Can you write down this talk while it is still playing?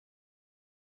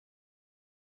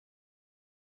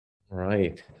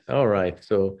Right. All right.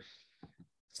 So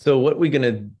what we're going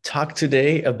to talk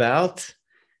today about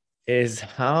is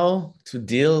how to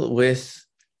deal with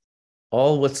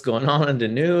all what's going on in the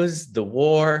news, the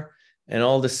war, and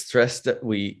all the stress that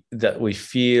we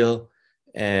feel.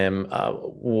 And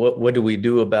what do we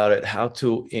do about it? How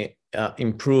to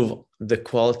improve the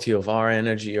quality of our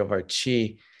energy, of our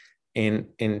chi,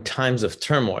 in times of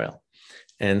turmoil.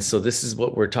 And so this is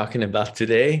what we're talking about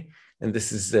today. And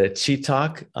this is Chi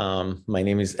Talk. My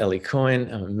name is Eli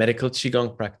Cohen. I'm a medical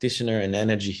Qigong practitioner and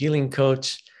energy healing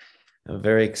coach. I'm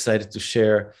very excited to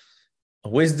share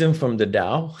wisdom from the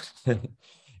Tao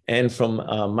and from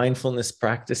mindfulness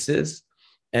practices,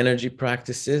 energy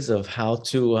practices of how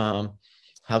to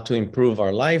improve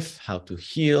our life, how to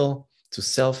heal, to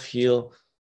self-heal,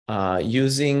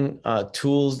 using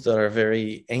tools that are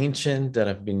very ancient, that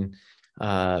have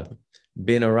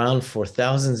been around for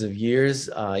thousands of years.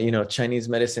 Chinese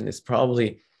medicine is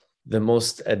probably the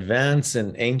most advanced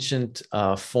and ancient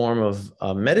form of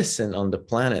medicine on the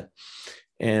planet.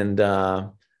 And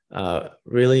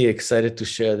really excited to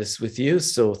share this with you.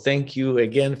 So thank you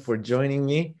again for joining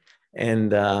me.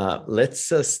 And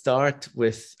let's start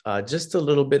with just a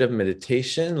little bit of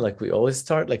meditation, like we always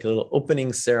start, like a little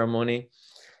opening ceremony,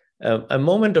 a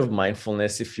moment of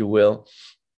mindfulness, if you will.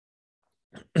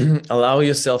 Allow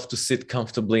yourself to sit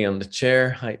comfortably on the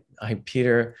chair. Hi,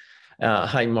 Peter.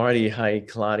 Hi, Marty. Hi,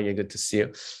 Claudia. Good to see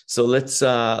you. So let's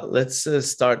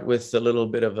start with a little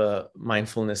bit of a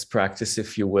mindfulness practice,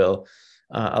 if you will.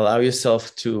 Allow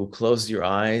yourself to close your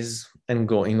eyes and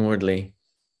go inwardly.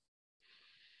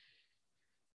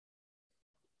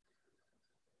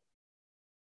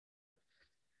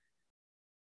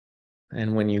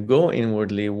 And when you go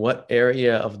inwardly, what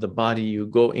area of the body you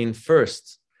go in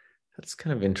first? That's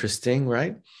kind of interesting,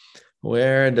 right?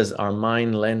 Where does our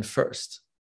mind land first?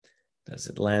 Does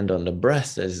it land on the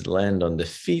breath? Does it land on the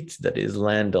feet? Does it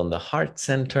land on the heart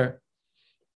center?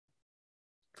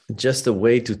 Just a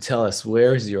way to tell us,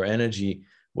 where is your energy?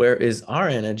 Where is our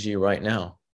energy right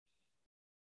now?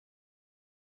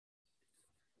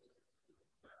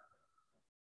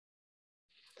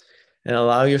 And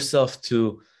allow yourself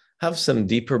to have some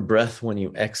deeper breath when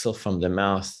you exhale from the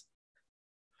mouth.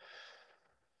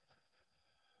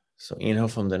 So inhale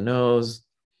from the nose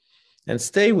and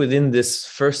stay within this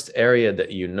first area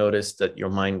that you notice that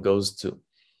your mind goes to.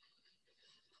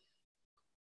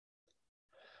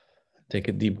 Take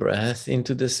a deep breath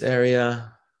into this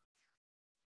area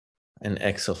and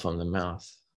exhale from the mouth.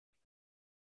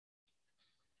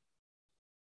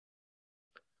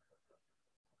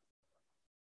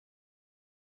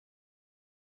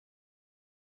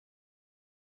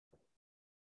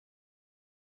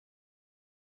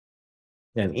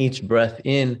 And each breath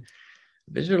in,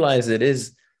 visualize it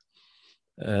is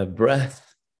a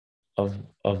breath of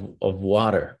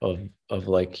water, of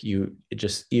like you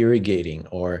just irrigating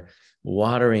or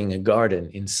watering a garden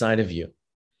inside of you.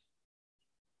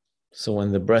 So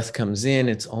when the breath comes in,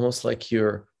 it's almost like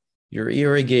you're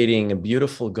irrigating a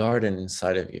beautiful garden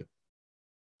inside of you.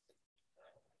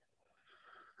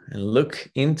 And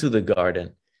look into the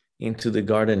garden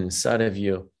inside of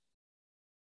you.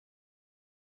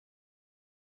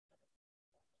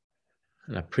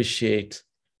 And appreciate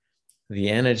the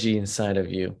energy inside of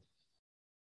you.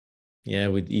 Yeah,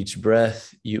 with each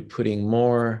breath, you putting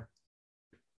more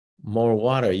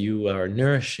water, you are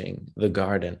nourishing the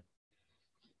garden.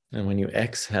 And when you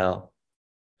exhale,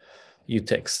 you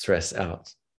take stress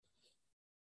out.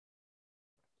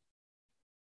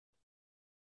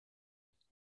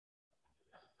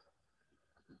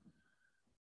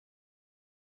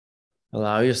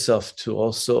 Allow yourself to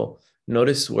also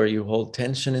notice where you hold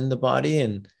tension in the body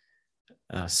and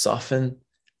soften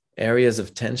areas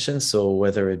of tension. So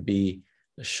whether it be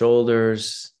the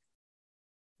shoulders,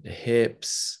 the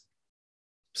hips,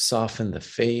 soften the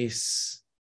face,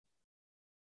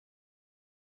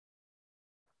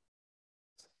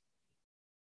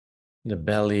 the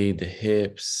belly, the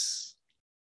hips,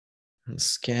 and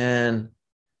scan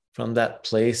from that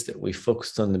place that we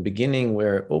focused on the beginning.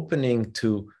 We're opening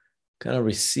to kind of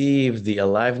receive the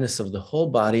aliveness of the whole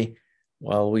body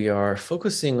while we are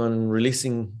focusing on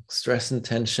releasing stress and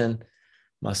tension,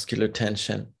 muscular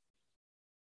tension.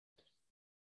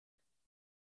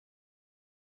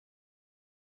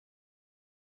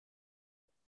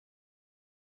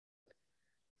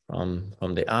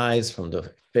 From the eyes, from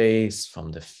the face,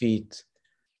 from the feet,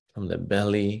 from the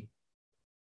belly.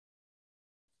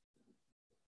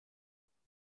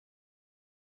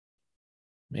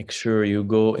 Make sure you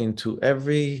go into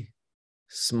every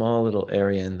small little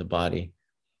area in the body.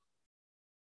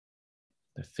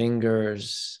 The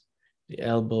fingers, the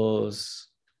elbows,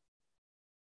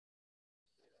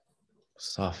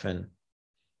 Soften.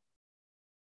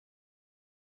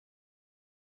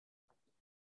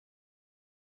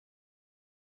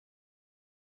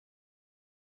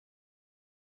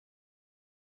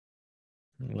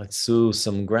 Let's do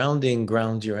some grounding.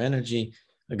 Ground your energy.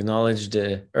 Acknowledge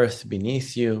the earth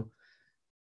beneath you.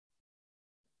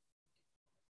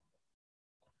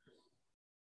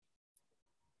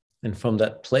 And from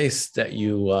that place that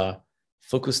you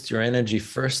focused your energy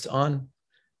first on,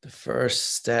 the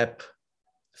first step,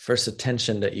 first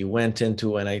attention that you went into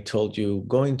when I told you,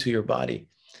 go into your body,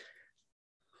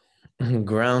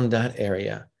 ground that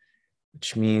area,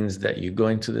 which means that you go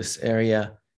into this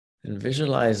area and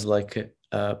visualize like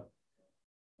a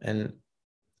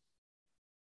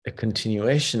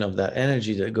continuation of that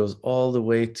energy that goes all the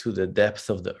way to the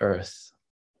depth of the earth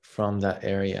from that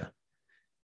area.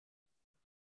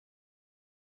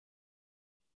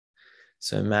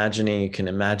 So you can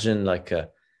imagine like a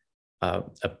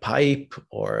pipe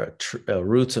or a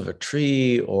roots of a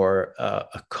tree or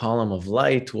a column of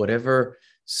light, whatever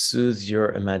soothes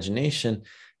your imagination.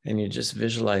 And you just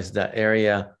visualize that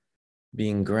area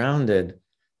being grounded,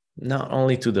 not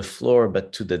only to the floor,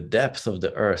 but to the depth of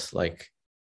the earth, like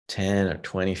 10 or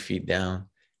 20 feet down,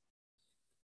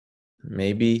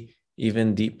 maybe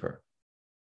even deeper.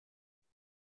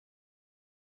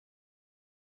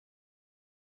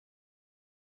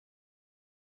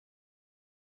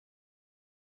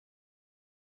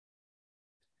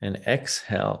 And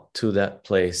exhale to that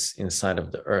place inside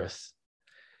of the earth.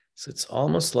 So it's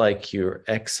almost like you're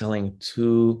exhaling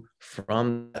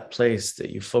from that place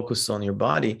that you focus on your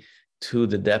body to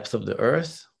the depth of the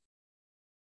earth.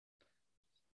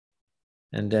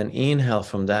 And then inhale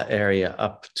from that area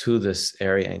up to this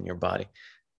area in your body.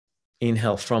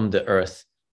 Inhale from the earth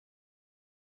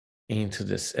into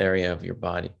this area of your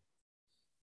body.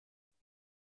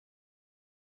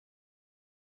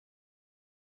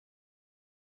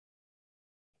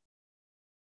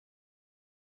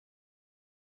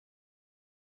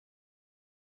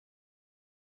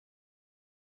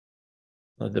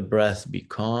 Let the breath be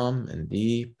calm and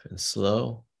deep and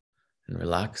slow and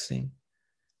relaxing.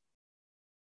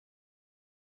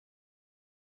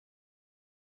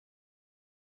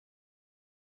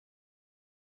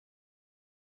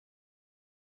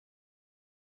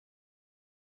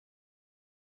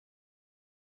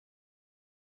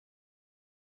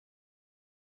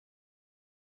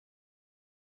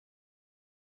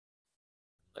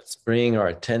 Let's bring our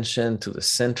attention to the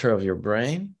center of your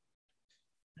brain.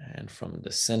 And from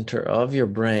the center of your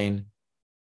brain,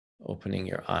 opening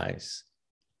your eyes.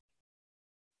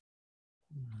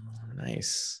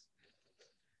 Nice.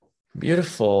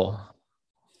 Beautiful.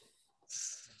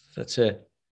 Such a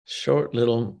short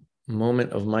little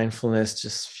moment of mindfulness,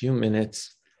 just a few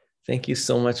minutes. Thank you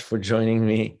so much for joining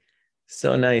me.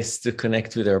 So nice to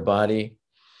connect with our body,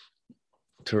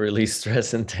 to release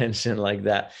stress and tension like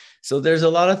that. So there's a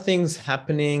lot of things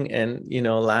happening, and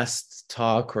last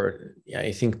talk, or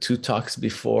I think 2 talks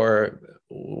before,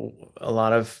 a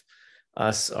lot of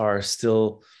us are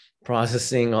still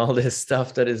processing all this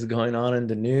stuff that is going on in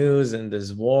the news and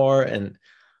this war, and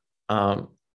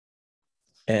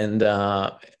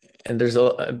there's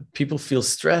people feel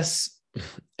stress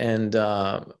and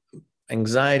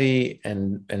anxiety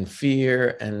and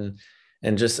fear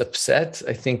and just upset.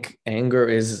 I think anger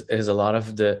is a lot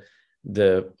of the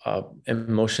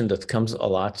emotion that comes a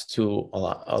lot to a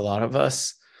lot of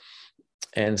us.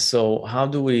 And so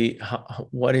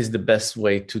what is the best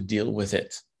way to deal with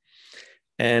it,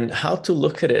 and how to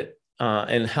look at it,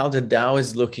 and how the Tao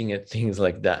is looking at things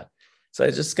like that. So I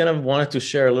just kind of wanted to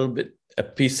share a little bit, a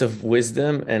piece of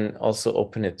wisdom, and also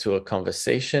open it to a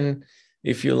conversation,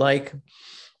 if you like.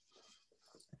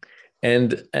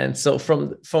 And so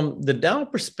from the Tao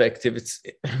perspective,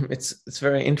 it's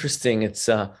very interesting. It's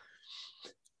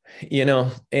in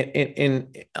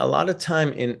a lot of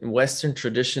time in Western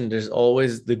tradition, there's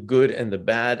always the good and the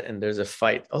bad, and there's a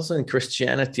fight. Also in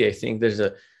Christianity, I think there's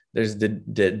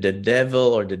the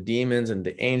devil or the demons and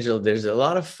the angel. There's a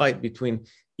lot of fight between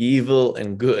evil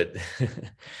and good,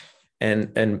 and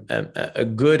a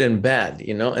good and bad,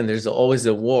 and there's always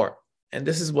a war. And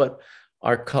this is what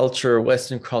our culture,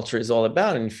 Western culture, is all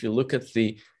about. And if you look at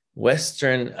the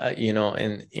Western,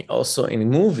 and also in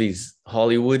movies,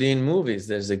 Hollywoodian movies,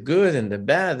 there's a good and the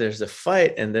bad, there's a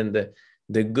fight, and then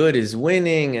the good is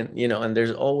winning, and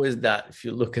there's always that. If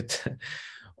you look at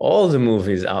all the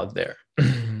movies out there,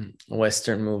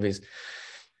 Western movies,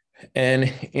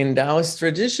 and in Taoist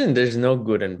tradition, there's no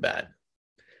good and bad.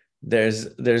 There's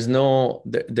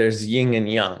yin and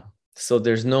yang. So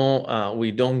there's no,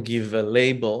 we don't give a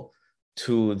label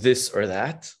to this or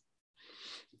that.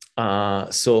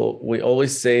 So we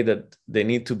always say that they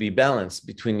need to be balanced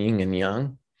between yin and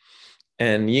yang.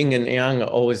 And yin and yang are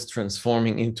always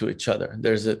transforming into each other.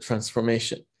 There's a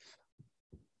transformation.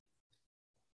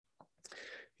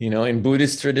 In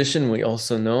Buddhist tradition, we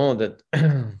also know that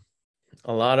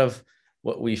a lot of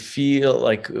what we feel,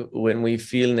 like when we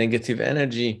feel negative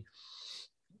energy,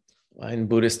 in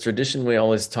Buddhist tradition, we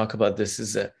always talk about this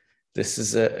is a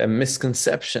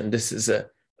misconception. This is a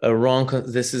wrong.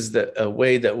 This is a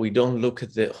way that we don't look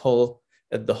at the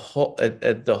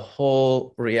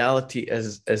whole reality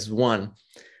as one.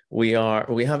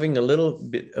 We're having a little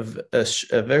bit of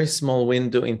a very small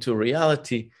window into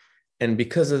reality, and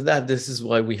because of that, this is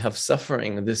why we have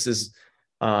suffering. This is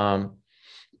we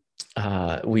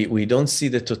don't see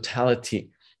the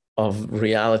totality of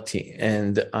reality,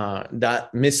 and that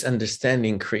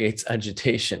misunderstanding creates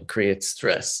agitation, creates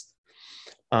stress.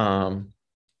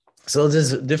 So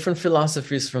there's different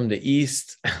philosophies from the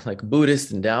East, like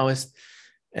Buddhist and Taoist,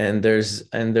 and there's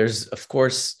of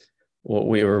course what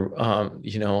we were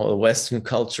a Western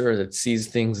culture that sees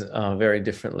things very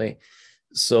differently.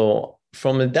 So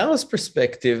from a Taoist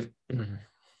perspective,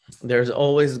 there's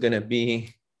always going to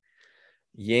be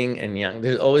yin and yang.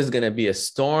 There's always going to be a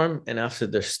storm, and after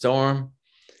the storm,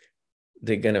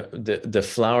 the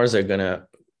flowers are gonna,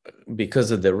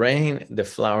 because of the rain, the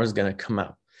flowers gonna come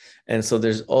out. And so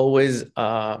there's always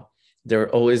a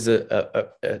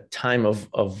time of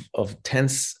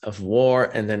tense, of war,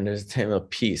 and then there's a time of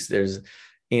peace. There's,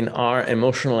 in our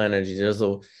emotional energy, there's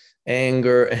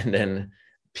anger, and then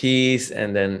peace,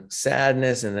 and then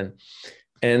sadness, and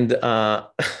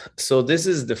so this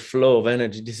is the flow of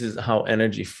energy. This is how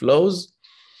energy flows,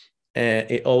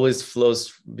 and it always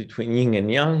flows between yin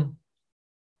and yang,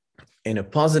 in a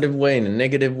positive way, in a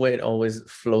negative way. It always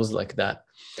flows like that.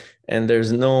 And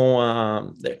there's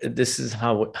no, this is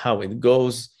how it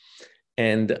goes.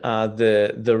 And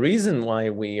the reason why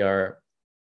we are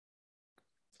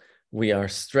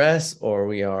stressed, or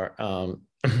we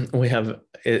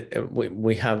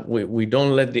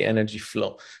don't let the energy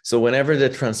flow. So whenever the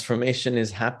transformation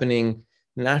is happening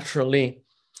naturally,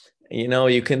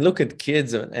 you can look at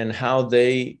kids and how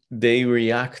they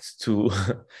react to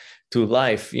to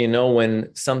life.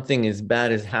 When something is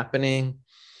bad is happening,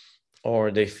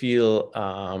 or they feel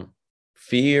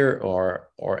fear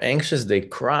or anxious, they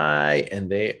cry and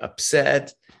they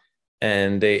upset,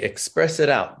 and they express it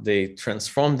out. They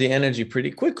transform the energy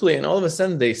pretty quickly, and all of a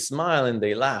sudden they smile and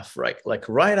they laugh,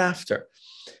 right after.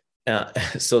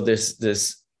 So there's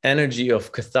this energy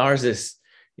of catharsis.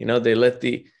 They let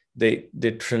they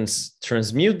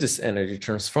transmute this energy,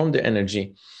 transform the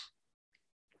energy,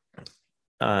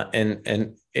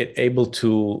 and it able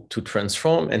to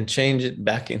transform and change it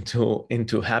back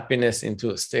into happiness,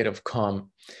 into a state of calm.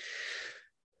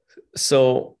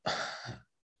 So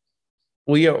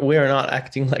we are not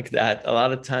acting like that. A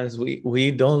lot of times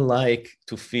we don't like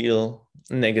to feel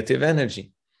negative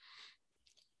energy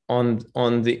on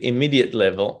the immediate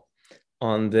level,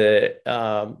 on the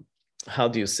how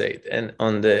do you say it, and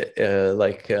on the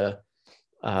like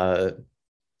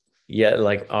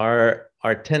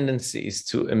our tendency is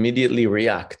to immediately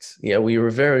react. We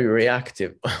were very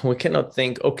reactive. We cannot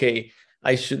think, okay,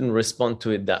 I shouldn't respond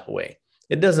to it that way.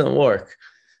 It doesn't work.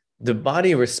 The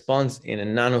body responds in a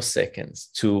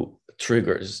nanoseconds to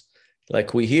triggers.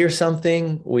 Like, we hear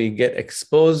something, we get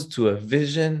exposed to a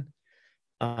vision,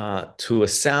 to a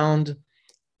sound,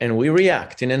 and we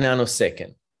react in a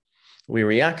nanosecond. We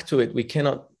react to it. We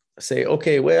cannot say,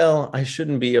 okay, well, I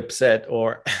shouldn't be upset,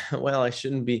 or well, I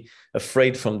shouldn't be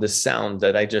afraid from the sound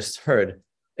that I just heard.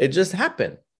 It just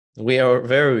happened. We are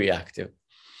very reactive.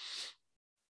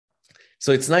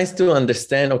 So it's nice to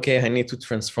understand, okay, I need to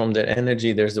transform that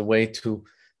energy. There's a way to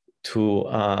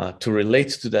relate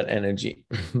to that energy.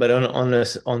 But on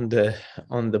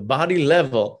the body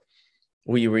level,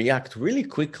 we react really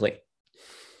quickly.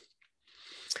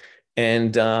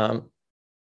 And the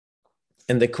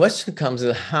question comes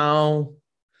is, how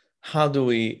do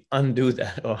we undo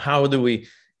that? Or how do we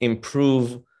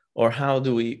improve? Or how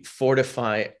do we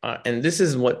fortify? And this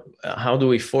is how do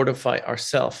we fortify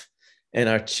ourselves and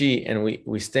our chi, and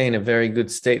we stay in a very good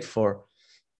state for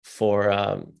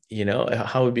how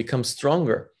we become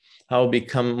stronger, how we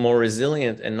become more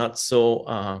resilient, and not so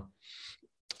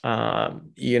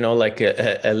like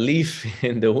a leaf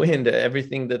in the wind,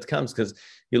 everything that comes. Because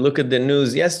you look at the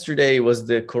news, yesterday was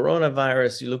the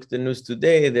coronavirus. You look at the news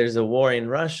today, there's a war in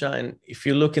Russia. And if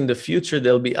you look in the future,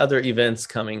 there'll be other events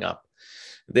coming up.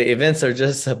 The events are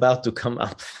just about to come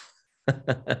up.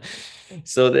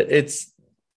 So that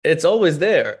it's always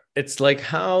there. It's like,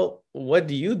 what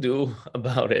do you do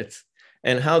about it?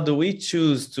 And how do we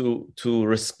choose to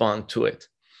respond to it?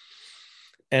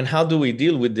 And how do we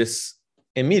deal with this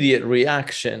immediate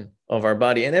reaction of our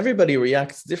body? And everybody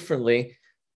reacts differently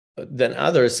than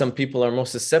others. Some people are more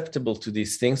susceptible to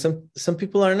these things. Some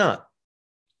people are not.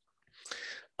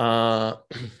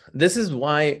 This is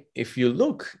why, if you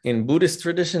look in Buddhist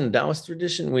tradition, Taoist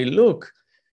tradition, we look,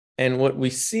 and what we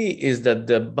see is that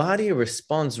the body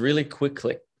responds really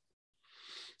quickly.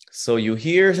 So you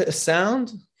hear a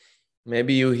sound,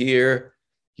 maybe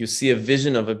you see a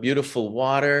vision of a beautiful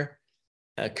water,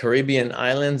 Caribbean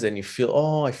islands, and you feel,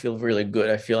 oh, I feel really good.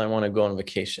 I feel I want to go on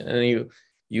vacation. And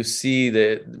you see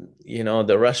the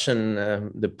Russian,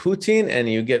 the Putin, and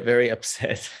you get very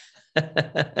upset.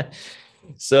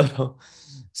 So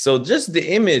just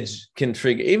the image can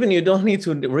trigger, even you don't need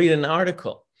to read an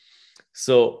article.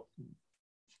 So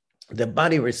the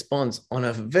body responds on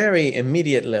a very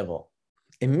immediate level,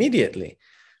 immediately.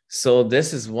 So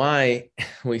this is why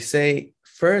we say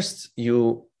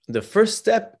the first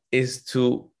step is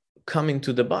to come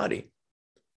into the body.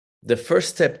 The first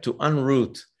step to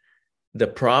unroot the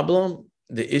problem,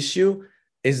 the issue,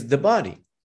 is the body.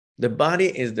 The body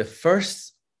is the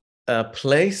first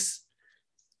place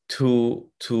to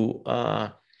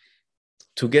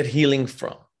get healing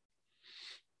from.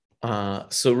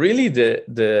 So really,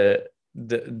 the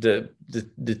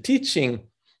teaching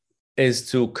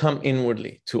is to come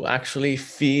inwardly, to actually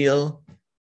feel,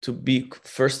 to be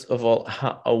first of all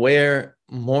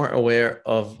more aware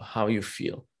of how you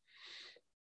feel.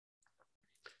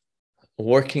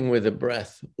 Working with the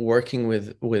breath, working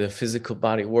with a physical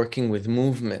body, working with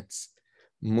movement,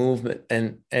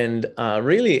 and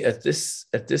really at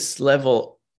this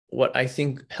level, what I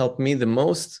think helped me the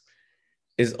most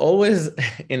is always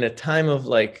in a time of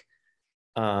like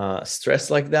stress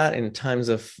like that, in times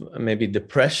of maybe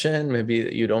depression,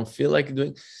 maybe you don't feel like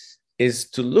doing,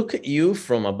 is to look at you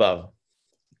from above.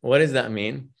 What does that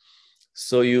mean?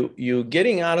 So you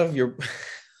getting out of your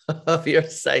of your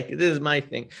psyche. This is my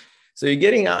thing. So you're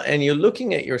getting out and you're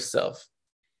looking at yourself,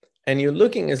 and you're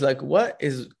looking is like, what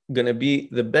is going to be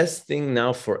the best thing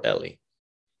now for Ellie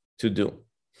to do?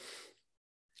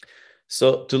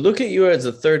 So to look at you as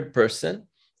a third person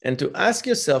and to ask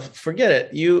yourself, forget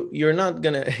it. You're not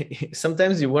going to,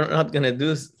 sometimes you are not going to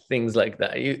do things like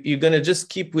that. You're going to just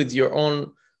keep with your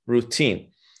own routine.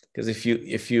 Because if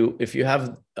you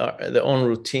have the own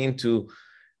routine to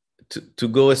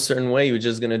go a certain way, you're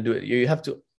just going to do it. You have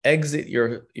to exit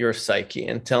your psyche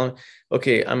and tell him,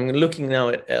 okay, I'm looking now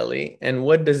at Ellie, and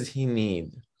what does he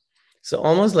need? So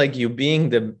almost like you being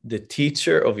the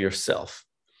teacher of yourself,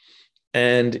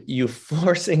 and you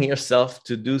forcing yourself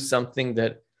to do something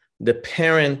that the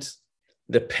parent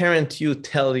you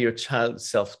tell your child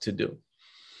self to do.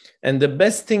 And the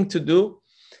best thing to do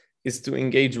is to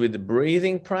engage with the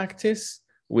breathing practice,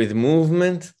 with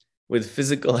movement, with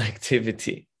physical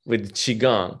activity, with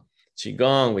qigong,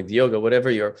 with yoga,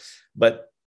 whatever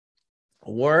but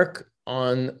work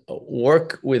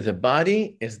with the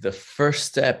body is the first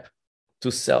step to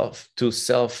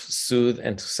self-soothe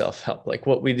and to self-help. Like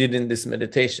what we did in this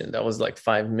meditation, that was like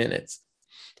 5 minutes.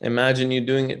 Imagine you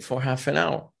doing it for half an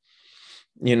hour,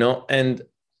 and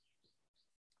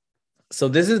so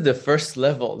this is the first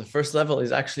level. The first level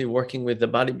is actually working with the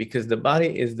body, because the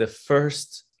body is the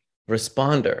first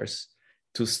responders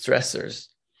to stressors.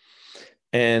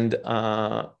 And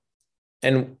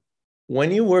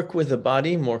when you work with the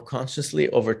body more consciously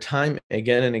over time,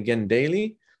 again and again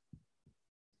daily,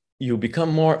 you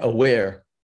become more aware.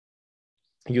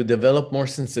 You develop more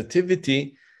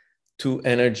sensitivity to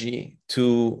energy,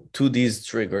 to these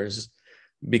triggers,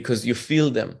 because you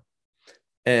feel them.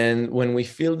 And when we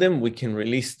feel them, we can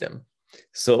release them.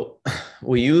 So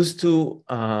we used to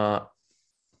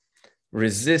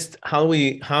resist, how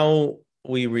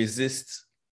we resist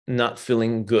not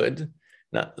feeling good.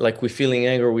 Not like we're feeling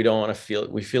anger, we don't want to feel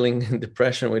it. We're feeling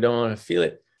depression, we don't want to feel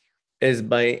it, is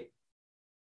by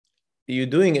you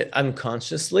doing it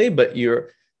unconsciously, but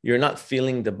you're not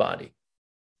feeling the body.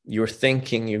 You're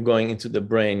thinking, you're going into the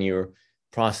brain, you're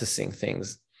processing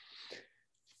things.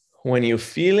 When you're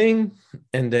feeling,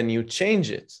 and then you change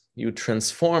it, you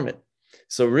transform it.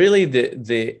 So really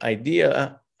the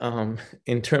idea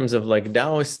in terms of like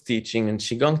Taoist teaching and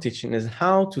Qigong teaching is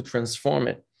how to transform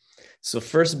it. So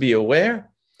first be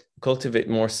aware, cultivate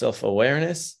more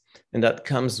self-awareness, and that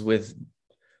comes with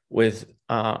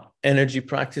energy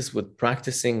practice, with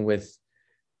practicing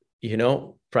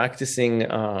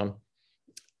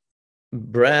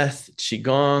breath,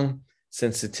 Qigong,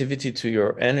 sensitivity to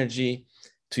your energy,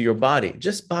 to your body,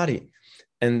 just body.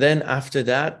 And then after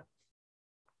that,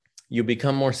 you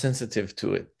become more sensitive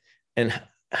to it. And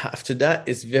after that,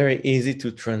 it's very easy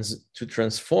to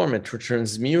transform it, to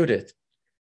transmute it.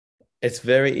 It's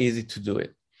very easy to do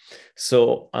it.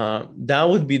 So that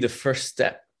would be the first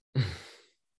step.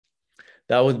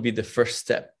 That would be the first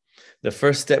step. The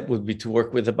first step would be to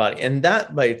work with the body. And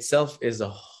that by itself is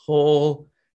a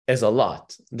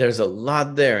lot. There's a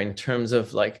lot there in terms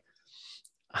of like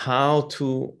how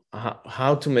to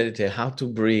meditate, how to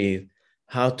breathe,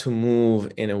 how to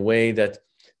move in a way that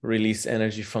release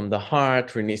energy from the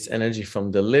heart, release energy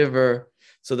from the liver.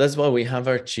 So that's why we have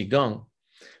our Qigong.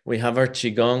 We have our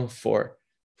Qigong for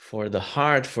the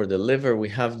heart, for the liver. We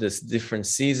have this different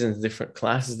seasons, different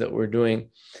classes that we're doing.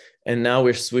 And now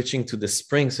we're switching to the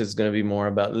spring. So it's going to be more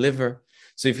about liver.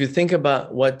 So if you think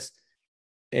about what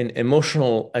in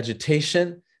emotional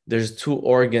agitation, there's two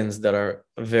organs that are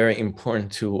very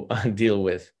important to deal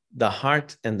with: the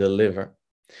heart and the liver.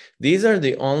 These are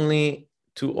the only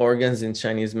two organs in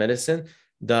Chinese medicine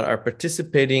that are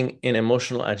participating in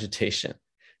emotional agitation.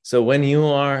 So when you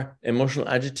are emotional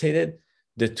agitated,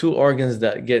 the two organs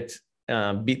that get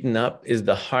beaten up is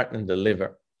the heart and the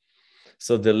liver.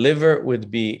 So the liver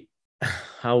would be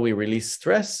how we release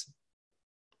stress.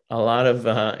 A lot of,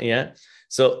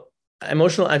 So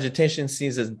emotional agitation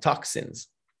sees as toxins.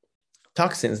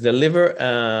 The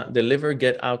liver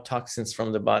get out toxins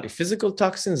from the body, physical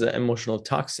toxins and emotional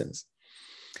toxins.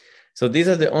 So these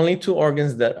are the only two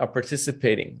organs that are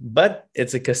participating, but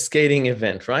it's a cascading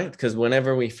event, right? Because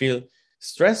whenever we feel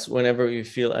stress, whenever we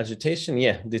feel agitation,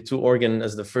 the two organs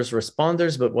as the first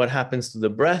responders, but what happens to the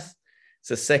breath? It's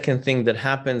the second thing that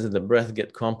happens, and the breath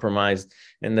get compromised,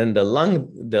 and then the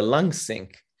lungs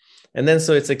sink. And then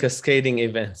so it's a cascading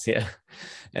event,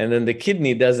 And then the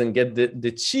kidney doesn't get the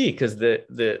qi because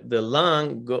the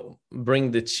lung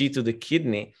bring the qi to the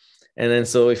kidney. And then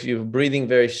so if you're breathing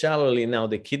very shallowly, now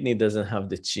the kidney doesn't have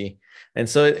the qi. And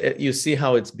so you see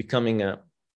how it's becoming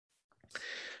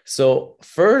So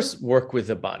first, work with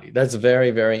the body. That's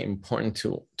very, very important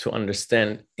to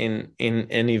understand in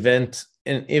an event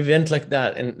like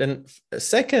that. And then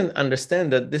second,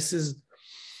 understand that this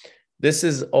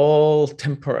is all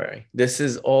temporary. This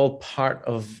is all part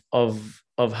of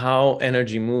how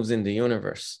energy moves in the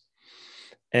universe.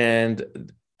 And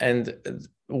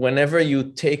whenever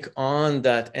you take on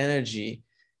that energy,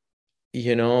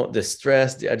 the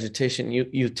stress, the agitation,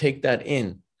 you take that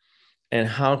in. And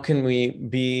how can we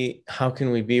be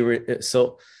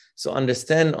so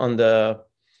understand on the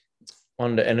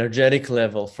energetic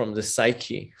level, from the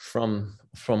psyche, from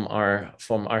our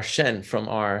Shen, from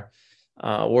our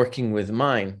working with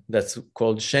mind, that's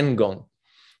called Shen Gong,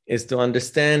 is to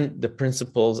understand the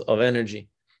principles of energy.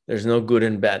 There's no good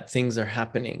and bad. Things are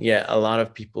happening. A lot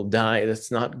of people die.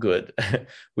 That's not good.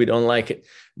 We don't like it.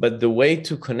 But the way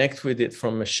to connect with it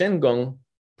from a Shen Gong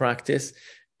practice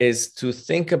is to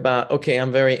think about, okay,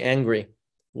 I'm very angry.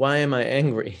 Why am I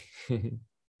angry?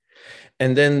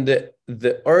 And then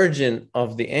the origin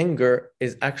of the anger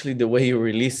is actually the way you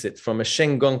release it from a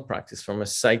Shen Gong practice, from a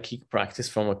psychic practice,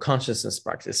 from a consciousness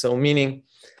practice. So meaning,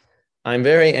 I'm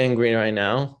very angry right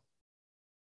now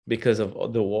because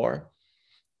of the war.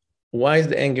 Why does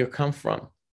the anger come from?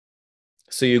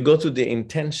 So you go to the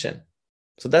intention.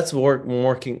 So that's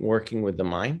working with the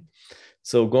mind.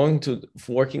 So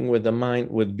working with the mind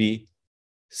would be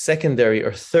secondary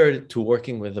or third to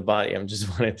working with the body. I just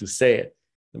wanted to say it.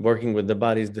 Working with the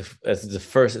body is the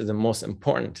first, is the most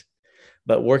important.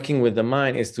 But working with the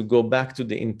mind is to go back to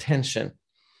the intention.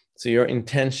 So your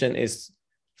intention is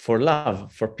for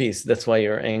love, for peace. That's why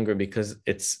you're angry, because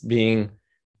it's being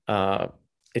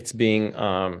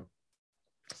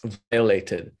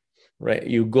violated, right?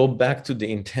 You go back to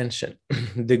the intention,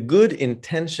 the good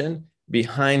intention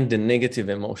behind the negative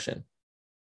emotion.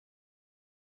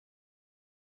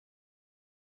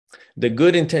 The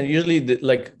good intent, usually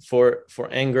like for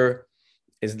anger,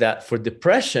 is that for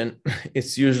depression,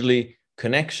 it's usually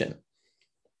connection,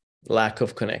 lack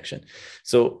of connection.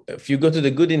 So if you go to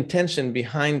the good intention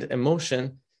behind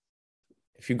emotion,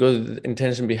 if you go to the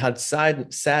intention behind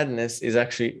sadness, is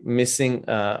actually missing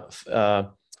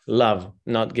love,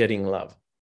 not getting love,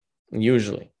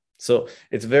 usually. So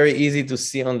it's very easy to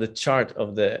see on the chart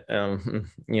of the,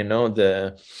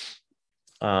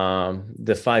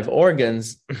 the 5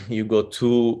 organs. You go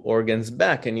 2 organs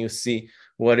back, and you see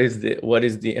what is the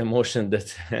emotion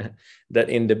that that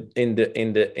in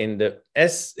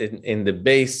the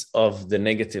base of the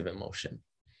negative emotion.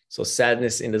 So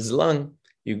sadness in the lung.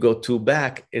 You go 2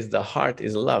 back, is the heart,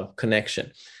 is love,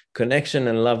 connection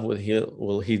and love will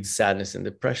heal sadness and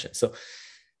depression.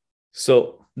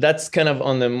 So that's kind of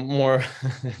on the more,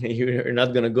 you're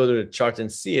not going to go to the chart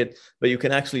and see it, but you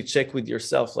can actually check with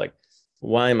yourself, like,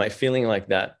 why am I feeling like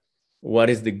that? what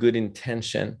is the good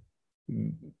intention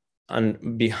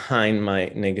behind my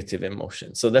negative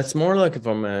emotion. So that's more like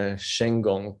from a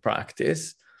Shenggong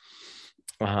practice.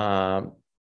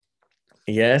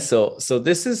 Yeah, so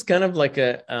this is kind of like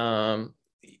a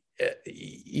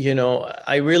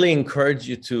I really encourage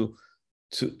you to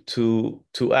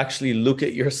actually look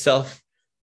at yourself,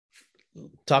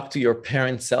 talk to your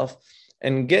parent self,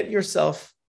 and get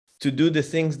yourself to do the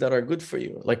things that are good for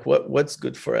you. Like what's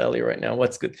good for Ellie right now?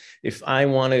 What's good? If I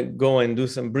want to go and do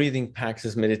some breathing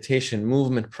practice, meditation,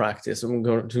 movement practice, I'm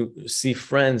going to see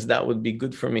friends, that would be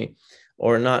good for me.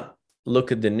 Or not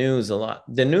look at the news a lot.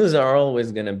 The news are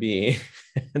always going to be,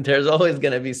 there's always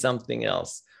going to be something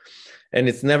else. And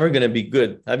it's never going to be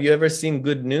good. Have you ever seen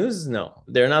good news? No,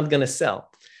 they're not going to sell.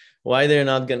 Why they're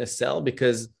not going to sell?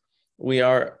 Because we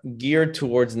are geared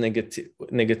towards negative.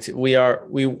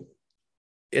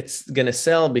 It's going to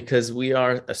sell because we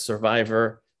are a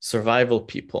survival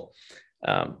people,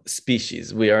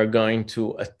 species. We are going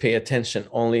to pay attention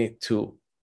only to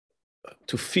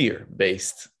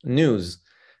fear-based news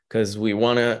because we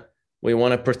want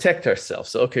to protect ourselves.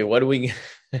 So, okay, what do we?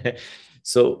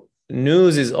 So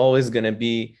news is always going to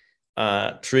be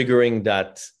triggering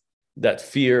that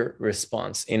fear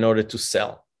response in order to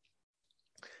sell.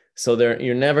 So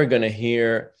you're never going to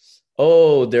hear,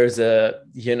 oh, there's a,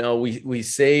 we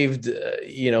saved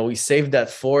that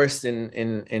forest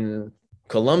in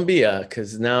Colombia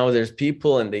because now there's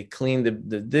people and they cleaned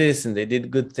the this and they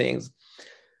did good things.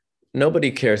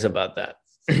 Nobody cares about that.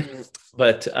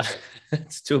 But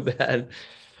it's too bad.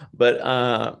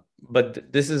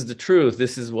 But this is the truth.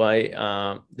 This is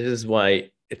why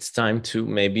it's time to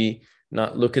maybe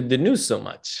not look at the news so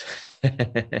much.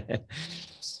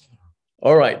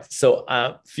 All right. So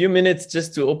a few minutes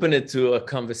just to open it to a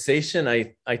conversation.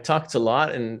 I talked a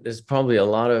lot, and there's probably a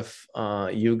lot of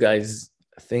you guys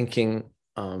thinking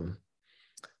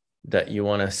that you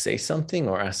want to say something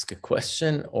or ask a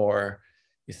question, or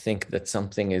you think that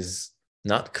something is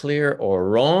not clear or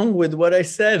wrong with what I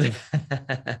said.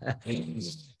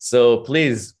 So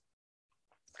please,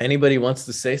 anybody wants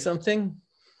to say something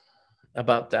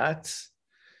about that?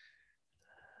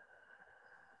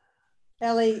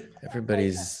 Ellie.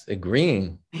 Everybody's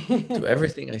agreeing to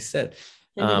everything I said.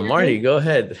 Marty, go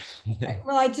ahead.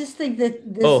 Well, I just think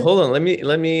that this. Oh, hold on.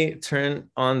 Let me turn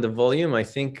on the volume. I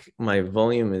think my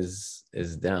volume is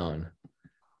down.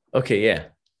 Okay, yeah.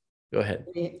 Go ahead.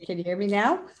 Can you hear me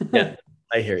now? Yeah,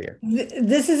 I hear you.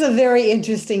 This is a very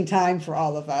interesting time for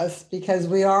all of us because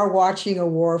we are watching a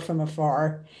war from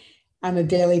afar on a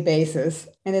daily basis,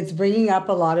 and it's bringing up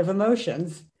a lot of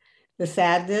emotions, the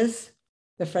sadness,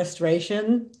 the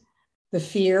frustration, the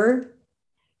fear,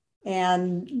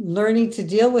 and learning to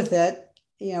deal with it.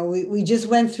 We just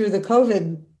went through the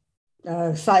COVID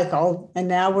cycle, and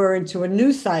now we're into a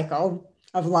new cycle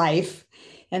of life,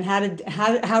 and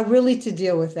how really to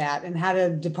deal with that, and how to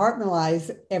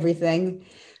departmentalize everything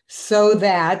so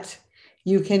that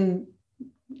you can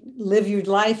live your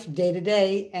life day to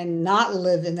day and not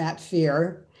live in that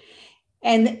fear.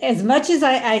 And as much as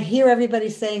I hear everybody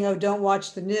saying, "Oh, don't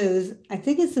watch the news," I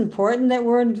think it's important that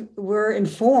we're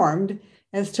informed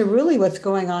as to really what's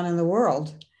going on in the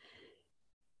world.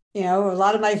 A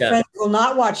lot of my friends will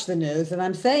not watch the news, and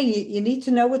I'm saying you need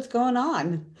to know what's going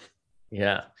on.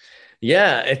 Yeah.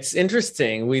 Yeah, it's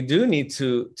interesting. We do need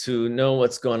to know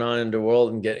what's going on in the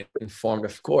world and get informed,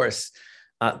 of course.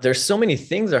 There's so many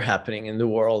things are happening in the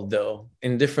world, though,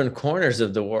 in different corners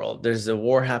of the world. There's a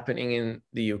war happening in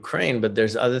the Ukraine, but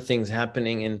there's other things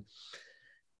happening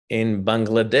in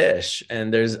Bangladesh,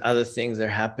 and there's other things that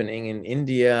are happening in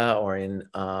India or in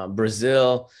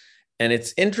Brazil. And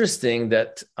it's interesting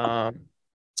that,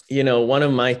 one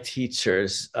of my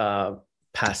teachers,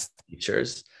 past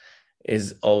teachers,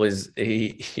 is always,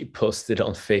 he posted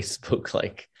on Facebook,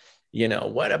 like,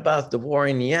 what about the war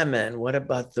in Yemen? What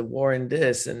about the war in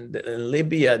this and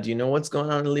Libya? Do you know what's going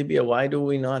on in Libya? Why do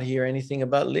we not hear anything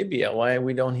about Libya? Why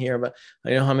we don't hear about?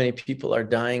 I know how many people are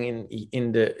dying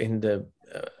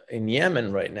in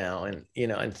Yemen right now, and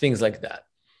and things like that.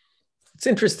 It's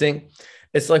interesting.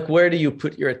 It's like, where do you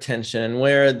put your attention, and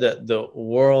where the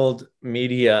world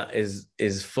media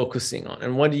is focusing on,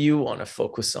 and what do you want to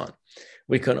focus on?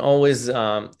 We can always,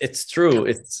 it's true,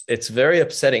 it's very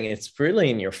upsetting. It's really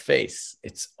in your face.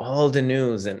 It's all the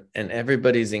news, and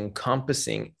everybody's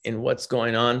encompassing in what's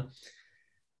going on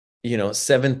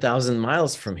 7,000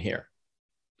 miles from here.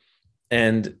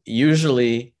 And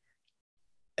usually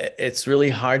it's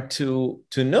really hard to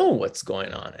know what's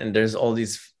going on, and there's all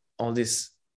these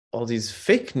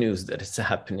fake news that is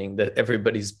happening, that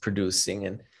everybody's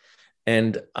producing.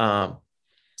 And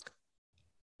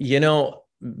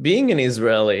being an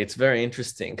Israeli, it's very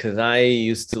interesting because I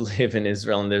used to live in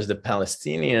Israel and there's the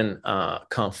Palestinian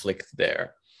conflict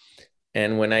there.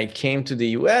 And when I came to the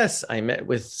US, I met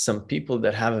with some people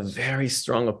that have very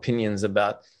strong opinions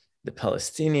about the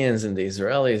Palestinians and the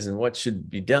Israelis and what should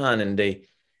be done.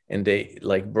 And they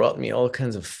like brought me all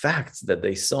kinds of facts that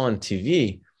they saw on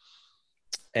TV.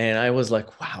 And I was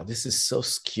like, wow, this is so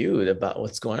skewed about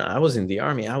what's going on. I was in the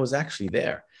army, I was actually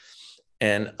there.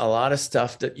 And a lot of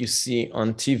stuff that you see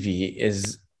on TV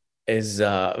is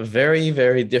very,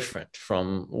 very different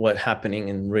from what happening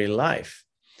in real life.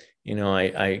 You know,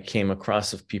 I came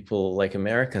across of people like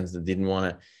Americans that didn't want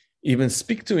to even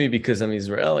speak to me because I'm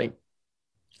Israeli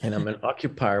and I'm an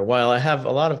occupier, while I have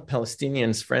a lot of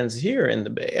Palestinians friends here in the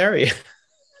Bay Area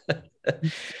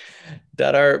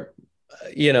that are,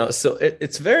 you know, so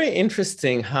it's very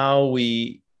interesting how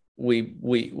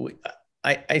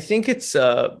I think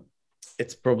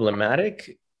it's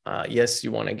problematic. Yes,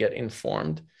 you want to get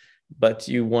informed, but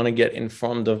you want to get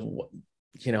informed of what,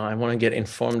 you know, I want to get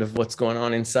informed of what's going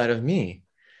on inside of me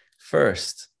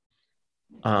first.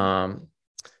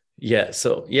 Yeah.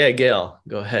 So yeah, Gail,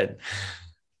 go ahead.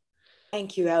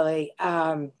 Thank you, Ellie.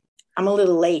 I'm a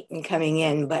little late in coming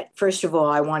in, but first of all,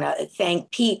 I want to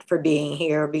thank Pete for being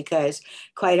here because,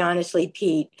 quite honestly,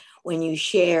 Pete, when you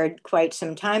shared quite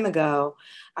some time ago,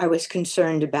 I was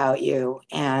concerned about you,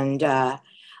 and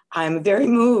I'm very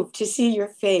moved to see your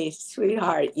face,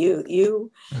 sweetheart.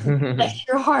 You bless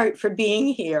your heart for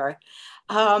being here.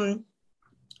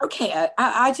 Okay,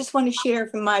 I just want to share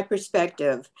from my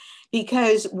perspective,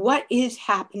 because what is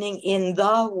happening in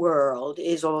the world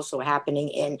is also happening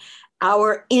in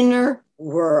our inner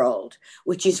world,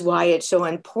 which is why it's so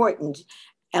important,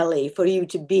 Ellie, for you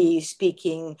to be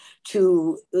speaking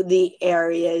to the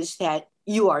areas that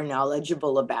you are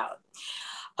knowledgeable about.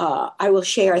 I will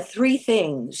share 3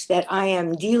 things that I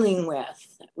am dealing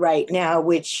with right now,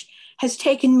 which has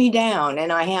taken me down.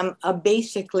 And I am a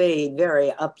basically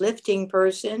very uplifting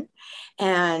person.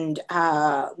 And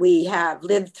we have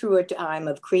lived through a time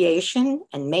of creation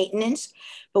and maintenance,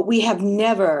 but we have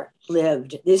never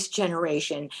lived, this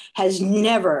generation has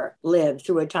never lived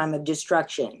through a time of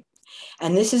destruction.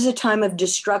 And this is a time of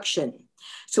destruction.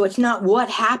 So it's not what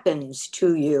happens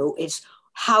to you, it's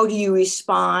how do you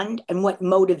respond and what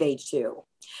motivates you.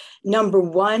 Number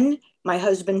 1, my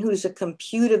husband, who's a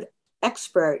computer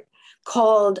expert,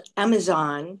 called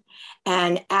Amazon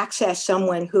and accessed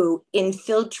someone who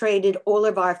infiltrated all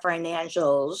of our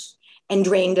financials and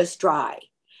drained us dry.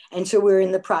 And so we're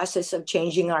in the process of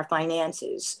changing our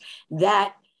finances.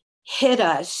 That hit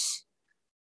us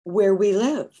where we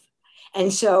live.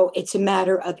 And so it's a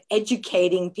matter of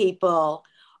educating people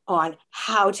on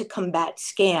how to combat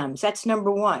scams. That's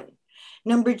number 1.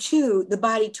 Number 2, the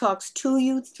body talks to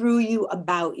you, through you,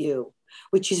 about you,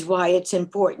 which is why it's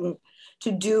important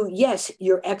to do, yes,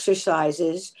 your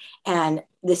exercises. And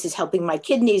this is helping my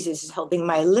kidneys, this is helping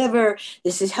my liver,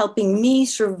 this is helping me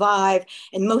survive,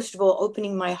 and most of all,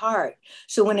 opening my heart.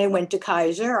 So when I went to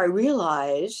Kaiser, I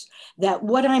realized that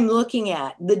what I'm looking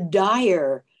at, the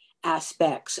dire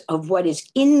aspects of what is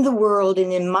in the world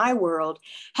and in my world,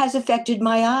 has affected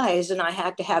my eyes, and I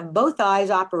had to have both eyes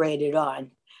operated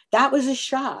on. That was a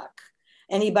shock.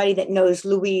 Anybody that knows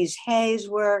Louise Hay's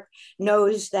work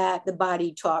knows that the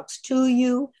body talks to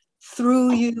you,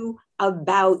 through you,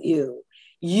 about you.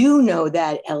 You know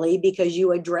that, Ellie, because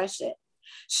you address it.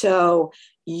 So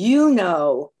you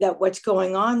know that what's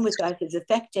going on with us is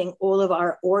affecting all of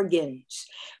our organs.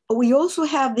 But we also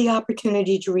have the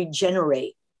opportunity to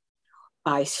regenerate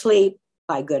by sleep,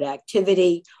 by good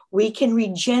activity. We can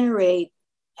regenerate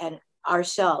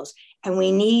ourselves, and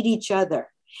we need each other.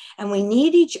 And we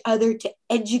need each other to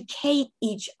educate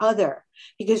each other,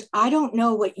 because I don't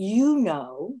know what you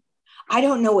know. I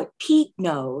don't know what Pete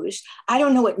knows. I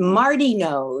don't know what Marty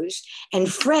knows.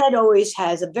 And Fred always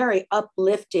has a very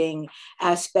uplifting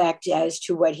aspect as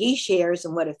to what he shares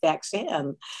and what affects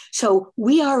him. So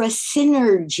we are a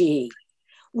synergy.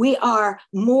 We are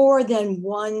more than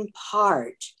one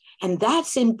part. And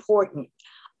that's important.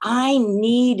 I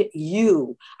need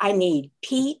you. I need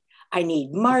Pete. I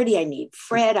need Marty, I need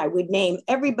Fred, I would name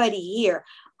everybody here.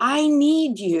 I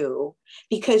need you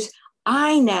because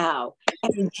I now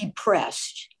am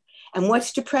depressed. And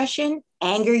what's depression?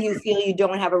 Anger you feel you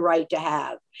don't have a right to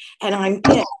have. And I'm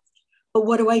pissed. But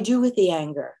what do I do with the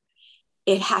anger?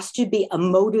 It has to be a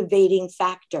motivating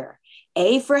factor.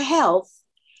 A, for health,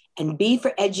 and B,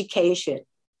 for education.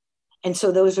 And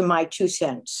so those are my 2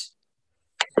 cents.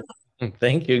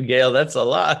 Thank you, Gail. That's a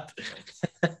lot.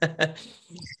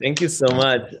 Thank you so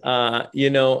much. You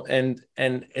know, and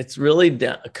it's really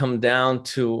come down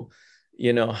to,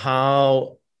 you know,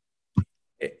 how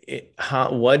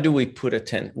what do we put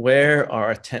attention? Where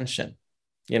our attention?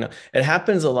 You know, it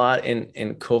happens a lot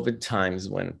in COVID times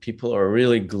when people are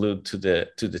really glued to the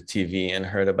TV and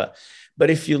heard about. But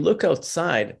if you look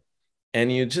outside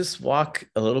and you just walk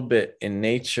a little bit in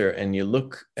nature and you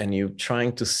look and you're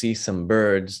trying to see some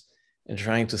birds and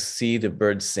trying to see the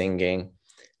birds singing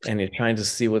and you're trying to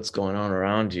see what's going on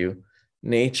around you,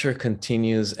 nature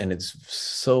continues and it's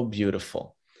so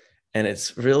beautiful. And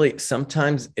it's really,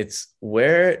 sometimes it's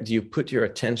where do you put your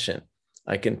attention?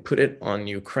 I can put it on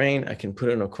Ukraine, I can put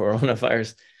it on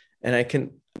coronavirus, and I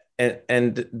can,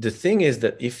 and the thing is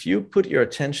that if you put your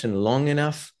attention long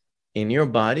enough in your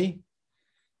body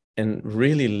and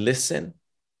really listen,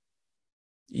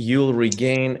 you'll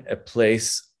regain a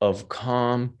place of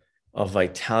calm, of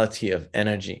vitality, of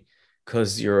energy,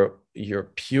 because your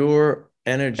pure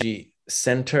energy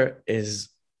center is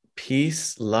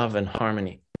peace, love, and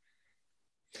harmony.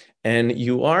 And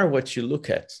you are what you look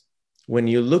at. When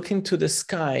you look into the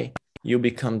sky, you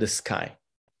become the sky.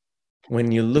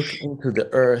 When you look into the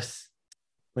earth,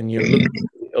 when you look into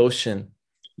the ocean,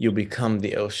 you become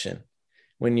the ocean.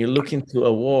 When you look into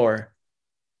a war,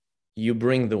 you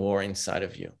bring the war inside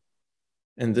of you.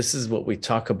 And this is what we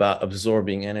talk about,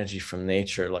 absorbing energy from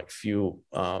nature, like few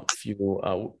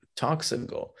talks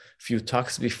ago, few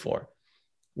talks before.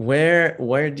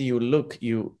 Where do you look?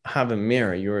 You have a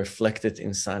mirror, you reflect it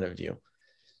inside of you.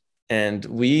 And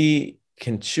we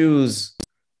can choose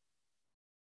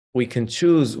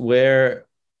where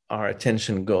our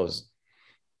attention goes.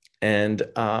 And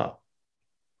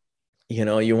you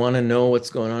know, you want to know what's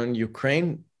going on in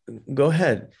Ukraine? Go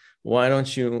ahead. Why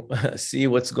don't you see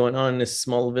what's going on in a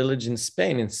small village in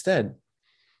Spain instead,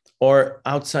 or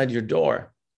outside your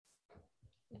door?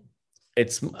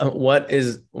 It's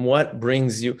what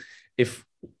brings you. If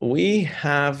we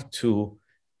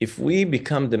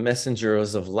become the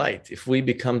messengers of light, if we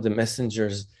become the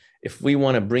messengers, if we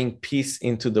want to bring peace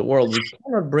into the world, we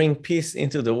cannot bring peace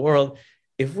into the world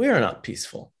if we are not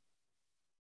peaceful.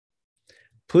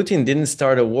 Putin didn't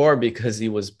start a war because he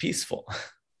was peaceful,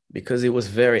 because he was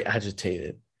very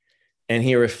agitated. And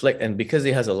and because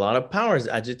he has a lot of powers,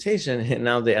 agitation, and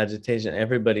now the agitation,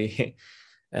 everybody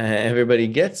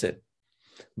gets it.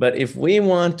 But if we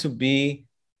want to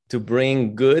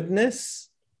bring goodness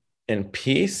and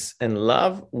peace and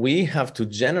love, we have to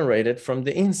generate it from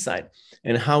the inside.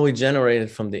 And how we generate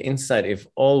it from the inside, if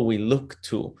all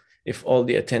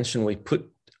the attention we put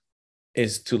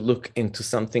is to look into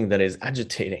something that is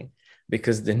agitating,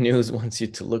 because the news wants you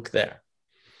to look there.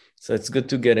 So it's good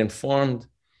to get informed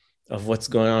of what's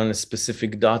going on in a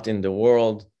specific dot in the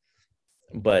world.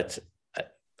 But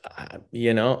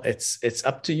you know, it's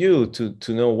up to you to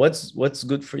know what's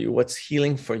good for you, what's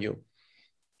healing for you.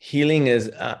 Healing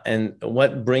is and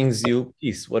what brings you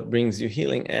peace, what brings you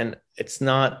healing, and it's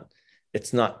not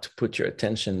to put your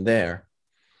attention there.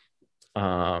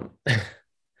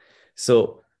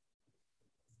 So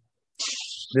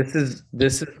this is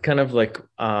kind of like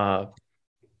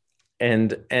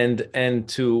and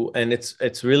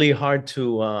it's really hard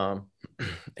to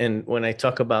and when I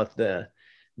talk about the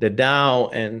Tao,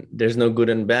 and there's no good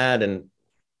and bad, and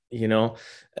you know,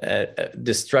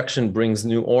 destruction brings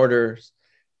new orders,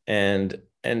 and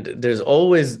there's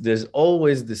always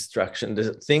destruction.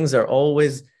 Things are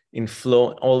always in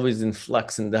flow, always in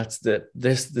flux, and this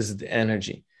is the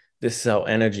energy. This is how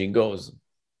energy goes,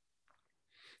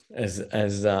 as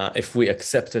if we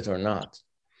accept it or not,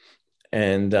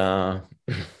 and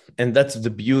that's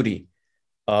the beauty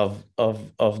of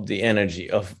the energy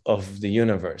of the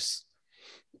universe.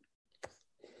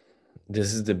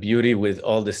 This is the beauty with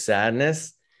all the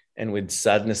sadness, and with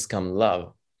sadness come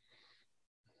love.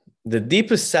 The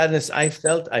deepest sadness I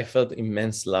felt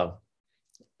immense love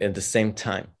at the same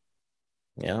time.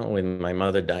 Yeah, when my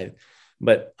mother died.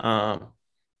 But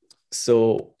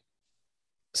so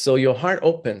your heart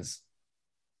opens.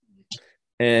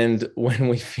 And when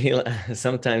we feel,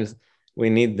 sometimes we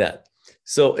need that.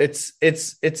 So it's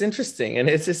interesting, and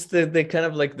it's just the kind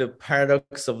of like the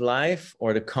paradox of life,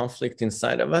 or the conflict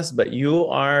inside of us. But you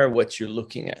are what you're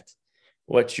looking at,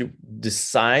 what you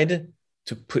decide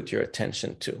to put your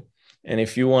attention to. And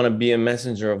if you want to be a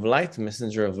messenger of light, a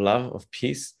messenger of love, of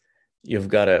peace, you have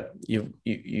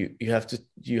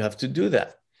to do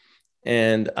that.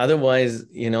 And otherwise,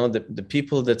 you know, the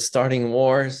people that starting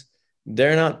wars,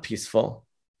 they're not peaceful.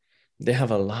 They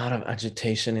have a lot of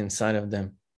agitation inside of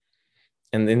them.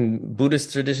 And in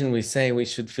Buddhist tradition, we say we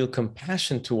should feel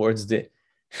compassion towards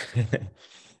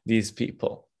these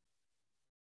people.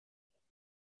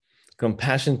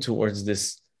 Compassion towards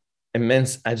this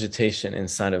immense agitation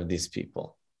inside of these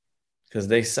people, because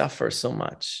they suffer so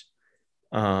much.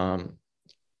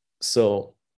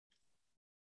 So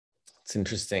it's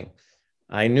interesting.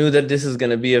 I knew that this is going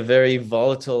to be a very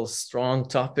volatile, strong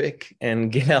topic.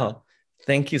 And Gail,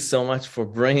 thank you so much for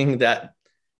bringing that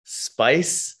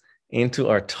spice into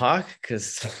our talk,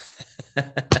 because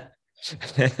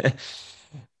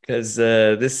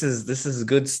this is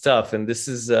good stuff, and this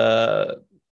is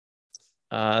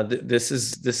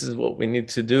what we need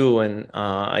to do. And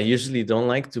I usually don't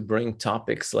like to bring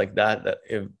topics like that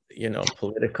if,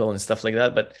 political and stuff like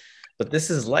that, but this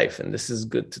is life, and this is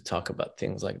good to talk about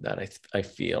things like that. I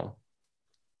feel.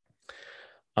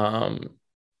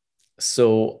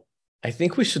 So I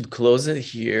think we should close it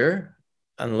here,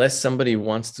 unless somebody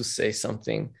wants to say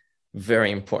something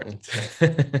very important.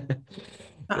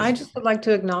 I just would like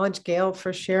to acknowledge Gail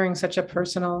for sharing such a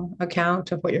personal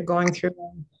account of what you're going through.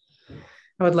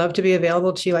 I would love to be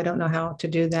available to you. I don't know how to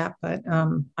do that, but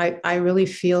I really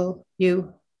feel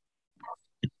you.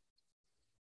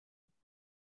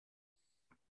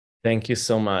 Thank you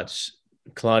so much,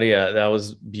 Claudia. That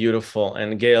was beautiful.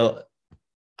 And Gail,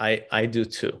 I do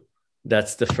too.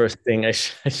 That's the first thing I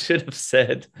should have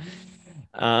said.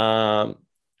 And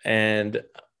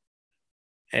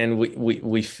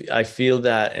I feel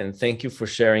that, and thank you for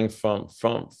sharing from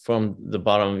the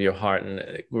bottom of your heart, and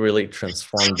it really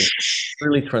transformed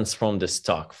this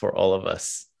talk for all of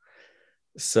us.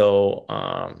 So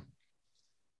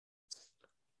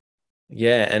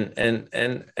yeah,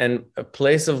 and a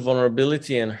place of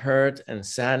vulnerability and hurt and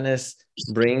sadness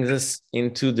brings us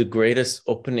into the greatest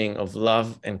opening of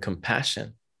love and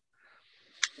compassion,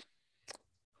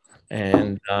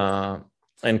 and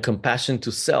compassion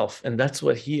to self, and that's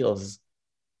what heals.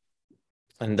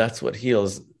 And that's what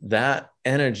heals. That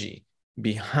energy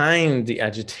behind the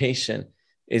agitation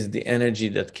is the energy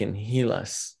that can heal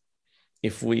us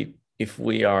if we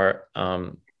are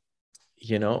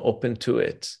open to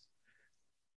it.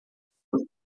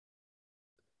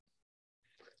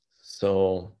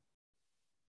 So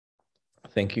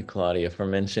thank you, Claudia, for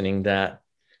mentioning that.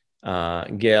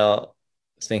 Gail,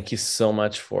 thank you so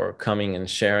much for coming and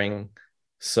sharing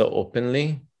so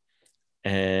openly.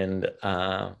 And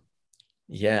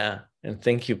yeah, and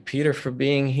thank you, Peter, for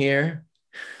being here.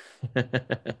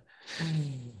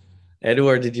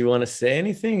 Edward, did you want to say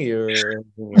anything?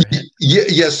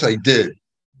 Yes, I did.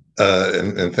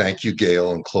 And thank you,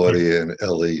 Gail and Claudia and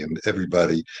Ellie and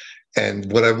everybody.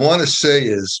 And what I want to say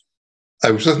is, I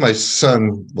was with my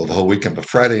son, well, the whole weekend, but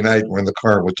Friday night we're in the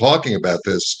car and we're talking about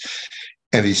this.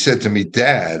 And he said to me,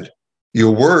 Dad,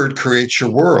 your word creates your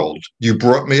world. You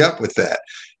brought me up with that.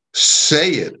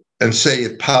 Say it, and say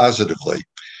it positively.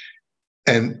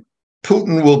 And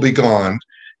Putin will be gone.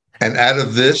 And out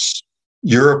of this,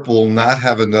 Europe will not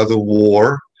have another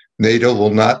war. NATO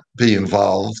will not be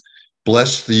involved.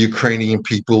 Bless the Ukrainian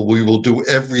people. We will do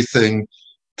everything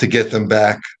to get them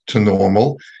back to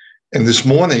normal. And this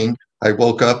morning, I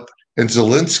woke up and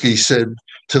Zelensky said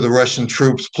to the Russian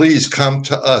troops, please come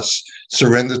to us,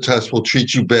 surrender to us, we'll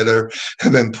treat you better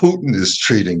than Putin is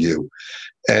treating you.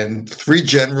 And 3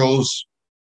 generals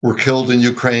were killed in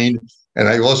Ukraine. And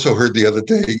I also heard the other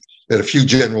day that a few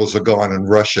generals are gone in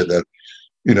Russia, that,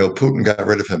 Putin got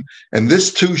rid of him. And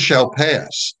this too shall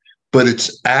pass, but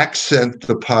it's accent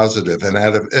the positive. And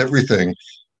out of everything,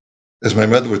 as my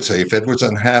mother would say, if Edward's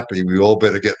unhappy, we all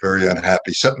better get very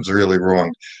unhappy. Something's really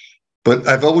wrong. But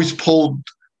I've always pulled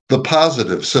the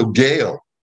positive. So Gail,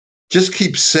 just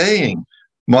keep saying,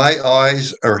 my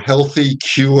eyes are healthy,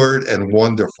 cured, and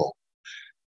wonderful.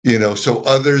 So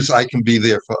others, I can be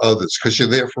there for others, because you're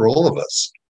there for all of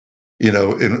us,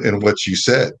 in what you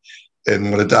said.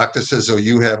 And when a doctor says, oh,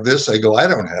 you have this, I go, I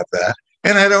don't have that.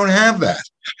 And I don't have that,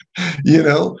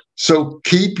 So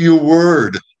keep your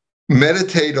word,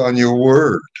 meditate on your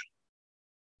word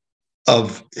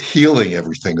of healing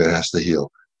everything that has to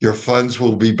heal. Your funds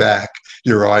will be back.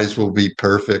 Your eyes will be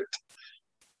perfect.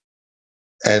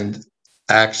 And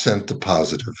accent the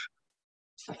positive.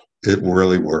 It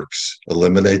really works.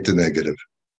 Eliminate the negative.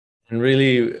 And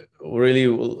really,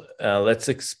 let's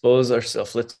expose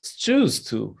ourselves. Let's choose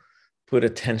to put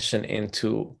attention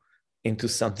into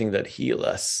something that heals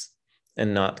us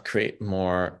and not create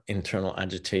more internal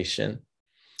agitation.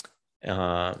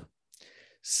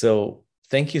 So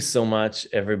thank you so much,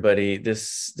 everybody.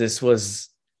 This was,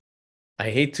 I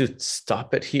hate to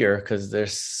stop it here because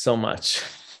there's so much,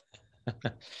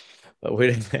 but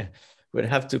we'd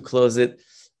have to close it.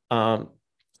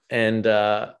 And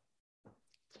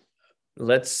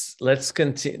let's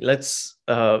continue. Let's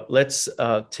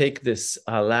take this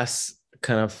last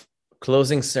kind of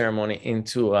closing ceremony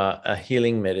into a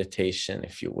healing meditation,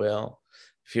 if you will,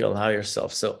 if you allow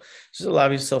yourself. So just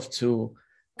allow yourself to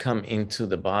come into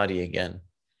the body again.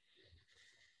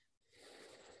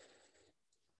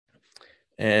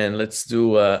 And let's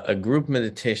do a group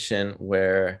meditation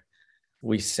where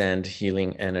we send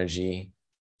healing energy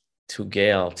to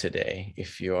Gail today,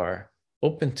 if you are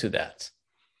open to that.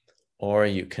 Or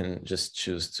you can just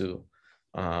choose to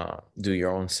do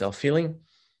your own self-healing.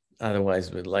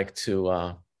 Otherwise, we'd like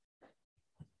to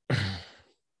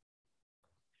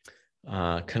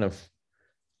kind of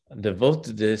devote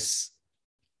this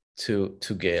to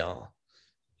Gail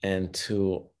and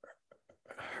to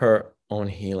her own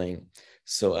healing.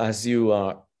 So as you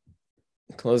are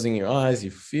closing your eyes, you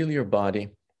feel your body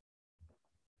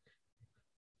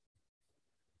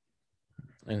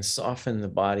and soften the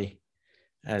body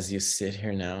as you sit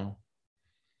here now.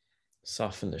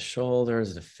 Soften the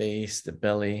shoulders, the face, the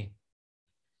belly.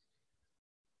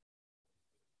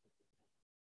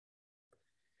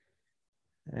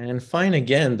 And find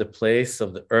again the place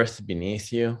of the earth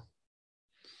beneath you.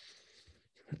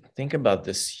 Think about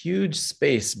this huge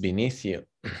space beneath you,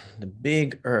 the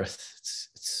big earth.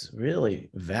 It's really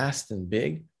vast and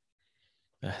big.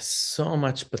 It has so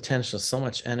much potential, so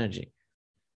much energy.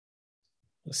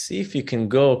 Let's see if you can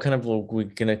go we're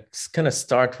gonna kind of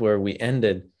start where we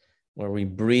ended, where we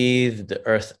breathe the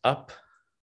earth up.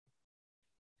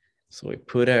 So we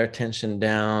put our attention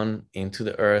down into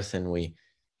the earth and we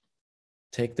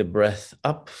take the breath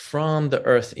up from the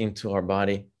earth into our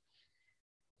body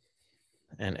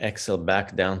and exhale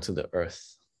back down to the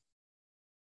earth,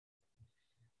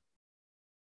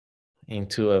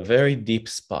 into a very deep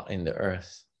spot in the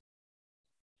earth.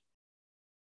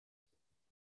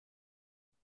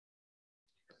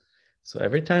 So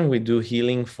every time we do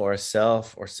healing for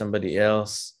ourselves or somebody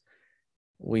else,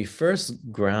 we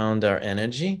first ground our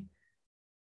energy.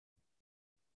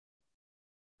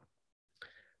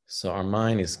 So our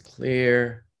mind is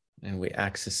clear and we're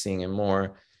accessing a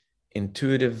more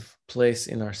intuitive place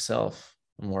in ourselves,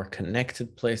 a more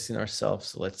connected place in ourselves.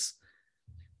 So let's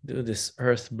do this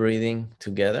earth breathing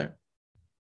together.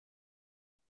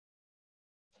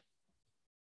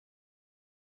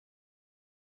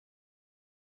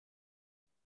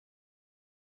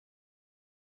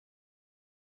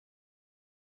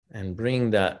 And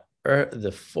bring that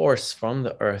the force from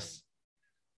the earth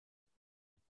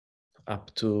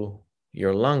up to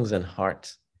your lungs and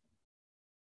heart.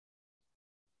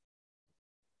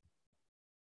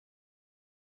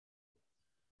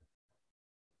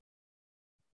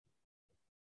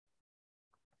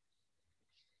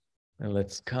 And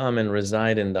let's come and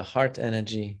reside in the heart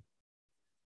energy.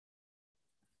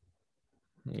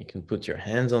 You can put your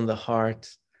hands on the heart,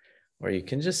 or you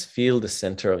can just feel the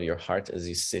center of your heart as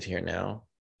you sit here now.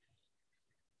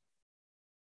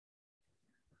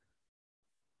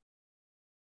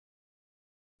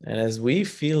 And as we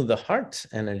feel the heart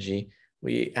energy,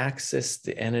 we access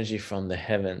the energy from the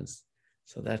heavens.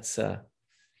 So that's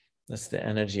the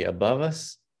energy above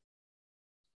us.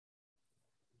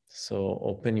 So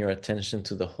open your attention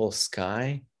to the whole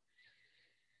sky.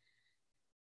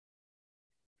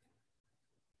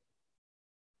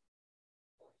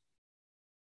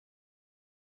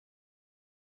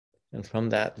 And from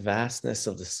that vastness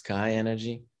of the sky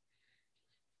energy,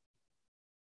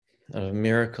 of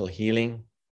miracle healing,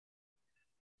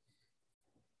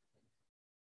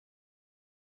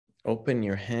 open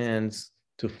your hands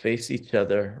to face each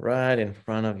other right in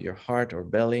front of your heart or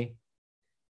belly.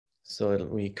 So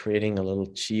it'll be creating a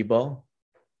little chi ball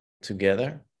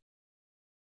together.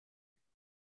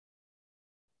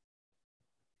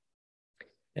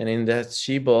 And in that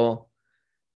chi ball,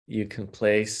 you can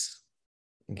place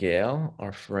Gail,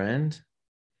 our friend,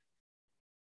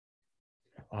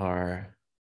 our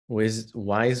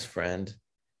wise friend,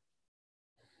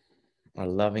 our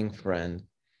loving friend.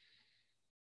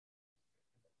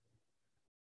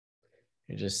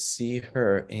 You just see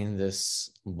her in this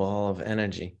ball of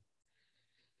energy.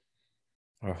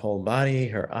 Her whole body,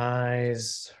 her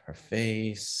eyes, her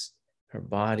face, her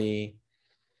body,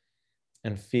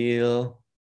 and feel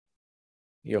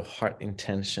your heart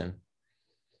intention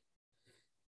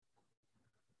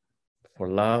for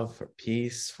love, for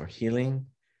peace, for healing,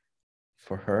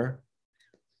 for her.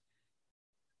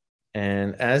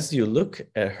 And as you look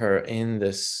at her in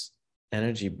this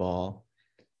energy ball,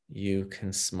 you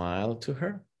can smile to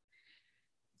her.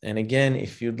 And again,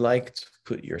 if you'd like to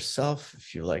put yourself,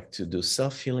 if you like to do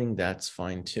self-healing, that's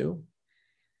fine too.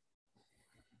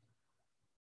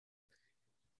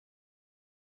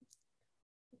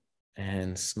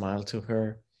 And smile to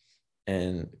her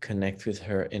and connect with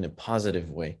her in a positive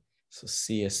way. So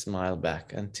see a smile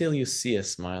back until you see a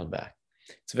smile back.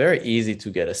 It's very easy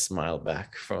to get a smile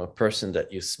back from a person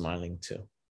that you're smiling to.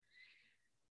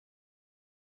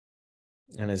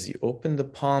 And as you open the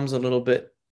palms a little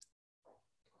bit,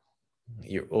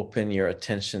 You open your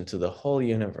attention to the whole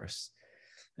universe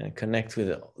and connect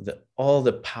with all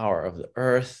the power of the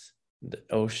earth, the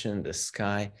ocean, the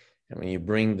sky. And when you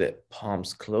bring the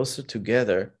palms closer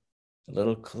together, a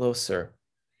little closer,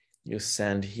 you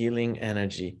send healing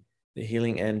energy. The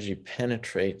healing energy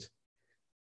penetrates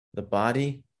the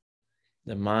body,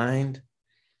 the mind,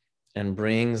 and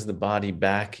brings the body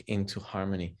back into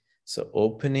harmony. So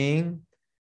opening,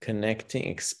 connecting,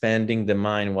 expanding the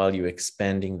mind while you're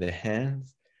expanding the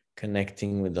hands,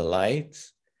 connecting with the light.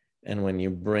 And when you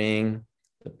bring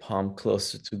the palm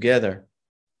closer together,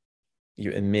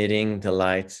 you're emitting the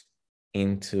light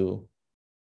into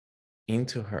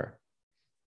her.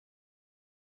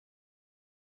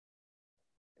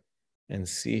 And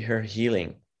see her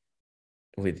healing.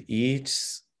 With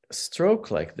each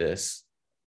stroke like this,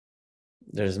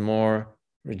 there's more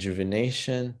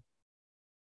rejuvenation,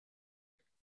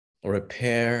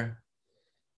 repair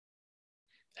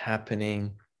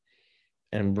happening,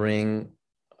 and bring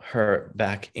her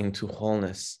back into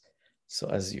wholeness. So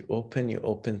as you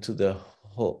open to the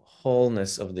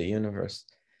wholeness of the universe.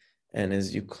 And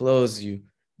as you close, you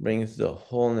bring the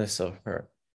wholeness of her.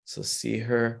 So see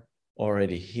her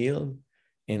already healed,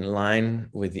 in line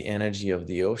with the energy of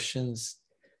the oceans,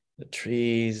 the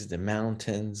trees, the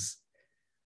mountains,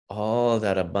 all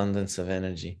that abundance of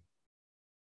energy.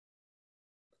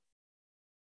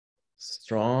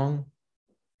 Strong,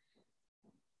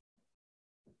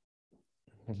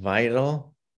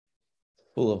 vital,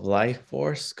 full of life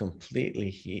force, completely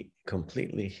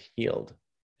healed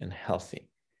and healthy.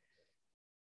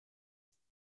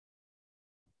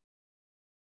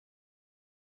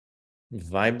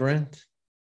 Vibrant,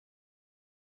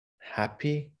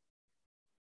 happy,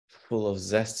 full of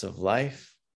zest of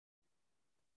life,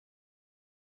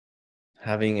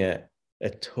 having a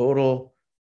total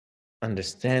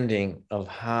understanding of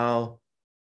how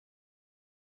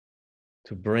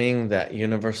to bring that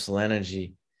universal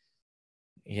energy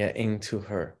into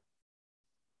her.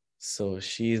 So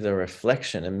she's a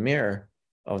reflection, a mirror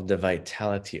of the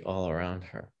vitality all around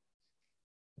her.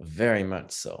 Very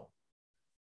much so.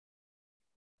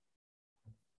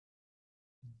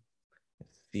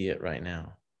 See it right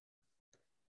now.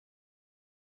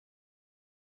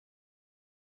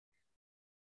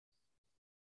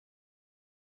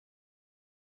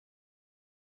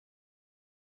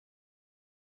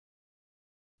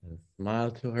 And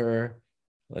smile to her.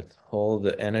 Let's hold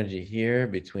the energy here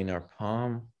between our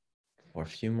palm for a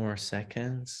few more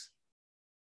seconds.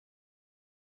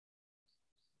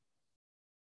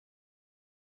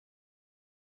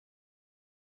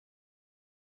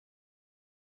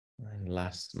 And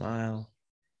last smile.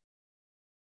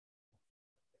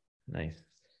 Nice.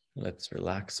 Let's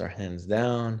relax our hands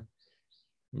down.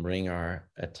 Bring our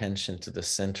attention to the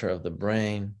center of the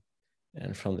brain.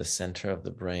 And from the center of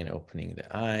the brain, opening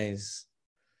the eyes.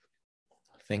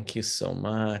 Thank you so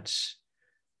much.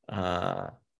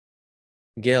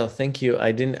 Gail, thank you.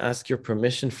 I didn't ask your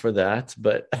permission for that,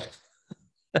 but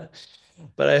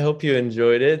but I hope you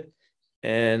enjoyed it.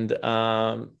 And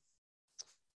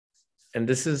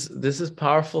this is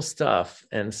powerful stuff.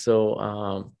 And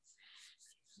so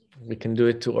we can do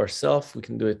it to ourselves. We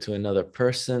can do it to another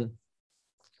person.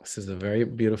 This is a very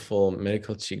beautiful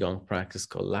medical Qigong practice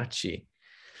called Lachi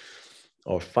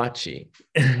or Fachi.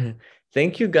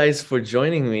 Thank you guys for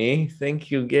joining me.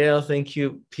 Thank you, Gail. Thank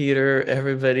you, Peter,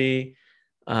 everybody.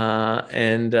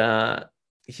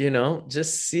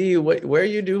 Just see where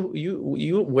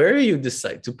you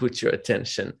decide to put your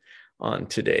attention on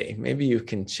today. Maybe you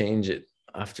can change it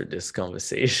after this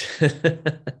conversation.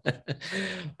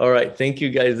 All right. Thank you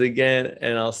guys again.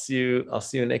 And I'll see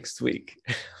you next week.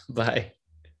 Bye.